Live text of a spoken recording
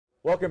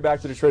Welcome back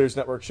to the Traders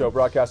Network Show,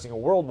 broadcasting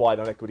worldwide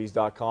on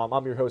equities.com.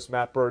 I'm your host,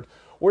 Matt Bird.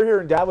 We're here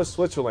in Davos,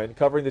 Switzerland,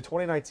 covering the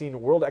 2019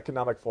 World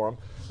Economic Forum.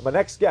 And my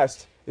next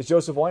guest is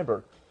Joseph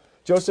Weinberg.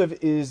 Joseph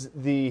is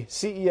the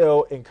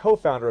CEO and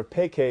co-founder of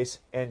Paycase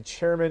and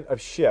chairman of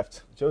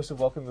Shift. Joseph,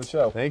 welcome to the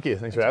show. Thank you.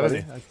 Thanks for having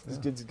me. It's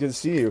good to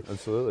see you.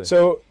 Absolutely.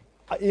 So,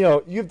 you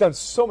know, you've done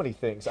so many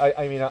things. What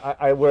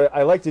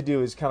I like to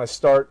do is kind of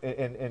start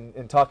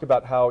and talk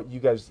about how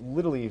you guys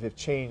literally have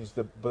changed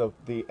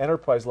the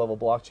enterprise level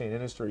blockchain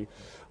industry.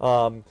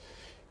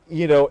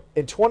 You know,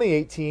 in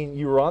 2018,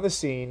 you were on the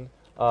scene.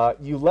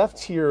 You left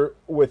here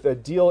with a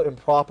deal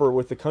improper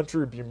with the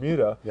country of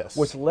Bermuda, yes,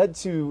 which led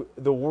to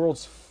the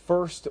world's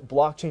first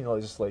blockchain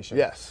legislation.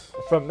 Yes.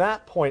 From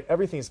that point,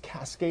 everything's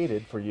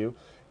cascaded for you.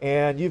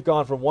 And you've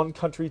gone from one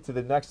country to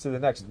the next to the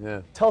next.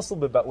 Yeah. Tell us a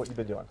little bit about what you've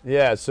been doing.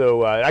 Yeah,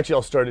 so actually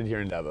all started here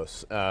in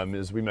Davos.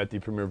 As we met the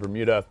Premier of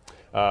Bermuda,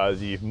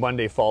 the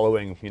Monday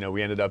following, you know,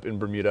 we ended up in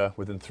Bermuda.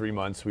 Within 3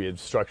 months, we had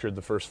structured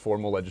the first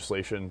formal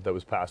legislation that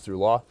was passed through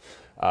law,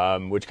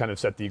 which kind of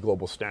set the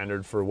global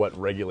standard for what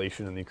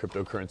regulation in the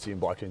cryptocurrency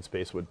and blockchain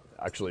space would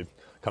actually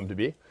come to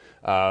be.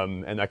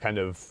 And that kind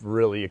of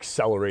really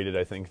accelerated,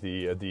 I think,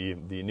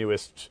 the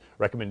newest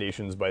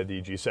recommendations by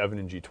the G7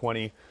 and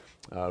G20.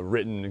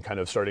 Written and kind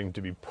of starting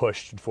to be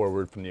pushed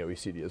forward from the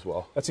OECD as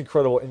well. That's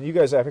incredible. And you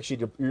guys have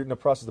actually, you're in the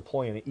process of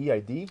deploying an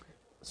EID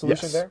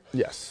solution yes. there?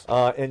 Yes.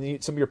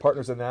 And some of your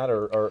partners in that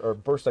are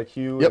Burst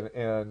IQ yep.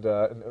 and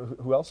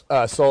who else?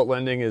 Salt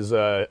Lending is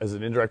as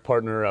an indirect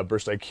partner,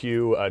 Burst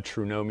IQ,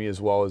 Trunomi as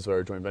well as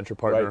our joint venture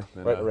partner,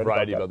 and a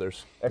variety of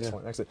others.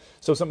 Excellent, excellent.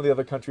 So some of the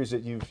other countries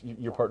that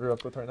you're partnered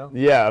up with right now?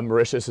 Yeah,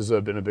 Mauritius has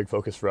been a big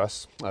focus for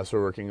us. So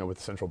we're working with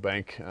the central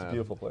bank. It's a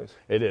beautiful place.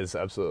 It is,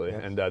 absolutely.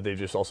 Yeah. And they've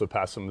just also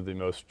passed some of the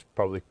most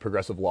probably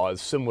progressive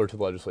laws similar to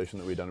the legislation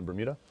that we've done in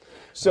Bermuda.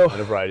 So,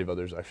 and a variety of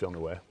others actually on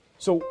the way.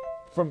 So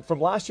from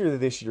last year to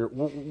this year,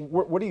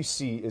 what do you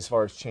see as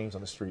far as change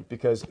on the street?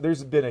 Because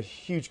there's been a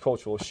huge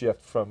cultural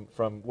shift from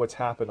what's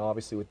happened,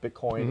 obviously, with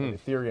Bitcoin and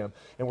Ethereum,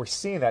 and we're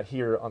seeing that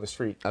here on the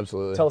street.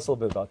 Absolutely. Tell us a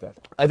little bit about that.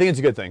 I think it's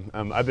a good thing.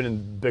 I've been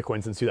in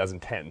Bitcoin since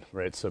 2010,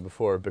 right? So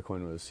before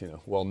Bitcoin was,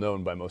 well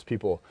known by most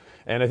people,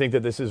 and I think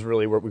that this is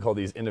really what we call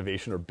these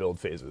innovation or build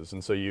phases.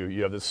 And so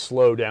you have this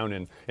slowdown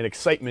in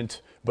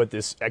excitement, but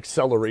this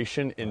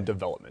acceleration in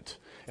development.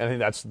 And I think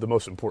that's the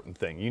most important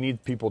thing. You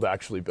need people to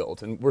actually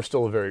build, and we're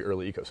still a very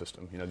early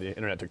ecosystem. The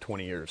internet took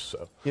 20 years,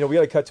 so. We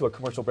got to cut to a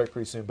commercial break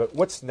pretty soon, but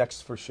what's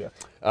next for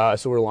Shift?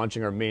 So we're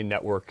launching our main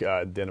network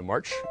at the end of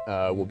March.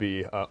 We'll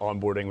be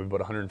onboarding with about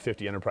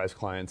 150 enterprise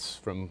clients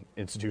from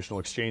institutional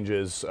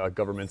exchanges,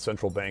 government,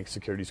 central banks,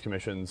 securities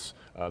commissions,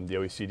 the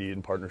OECD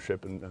in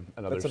partnership, and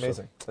others. That's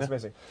amazing. That's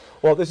amazing.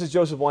 Well, this is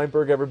Joseph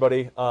Weinberg,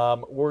 everybody.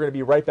 We're going to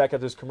be right back after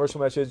this commercial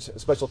message. A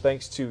special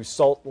thanks to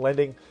Salt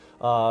Lending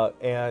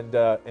and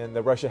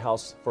the Russia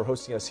House for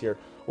hosting us here.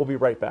 We'll be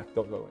right back.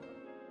 Don't go away.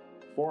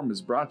 Forum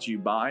is brought to you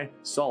by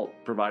Salt,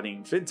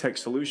 providing fintech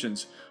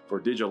solutions for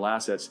digital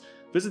assets.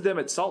 Visit them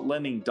at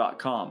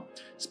saltlending.com.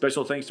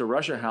 Special thanks to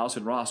Russia House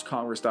and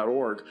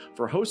rosscongress.org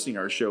for hosting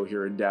our show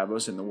here in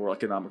Davos in the World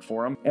Economic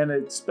Forum. And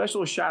a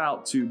special shout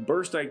out to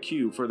Burst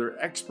IQ for their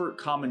expert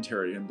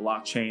commentary in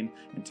blockchain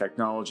and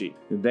technology.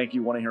 And thank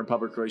you, 1-800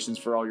 Public Relations,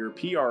 for all your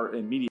PR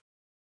and media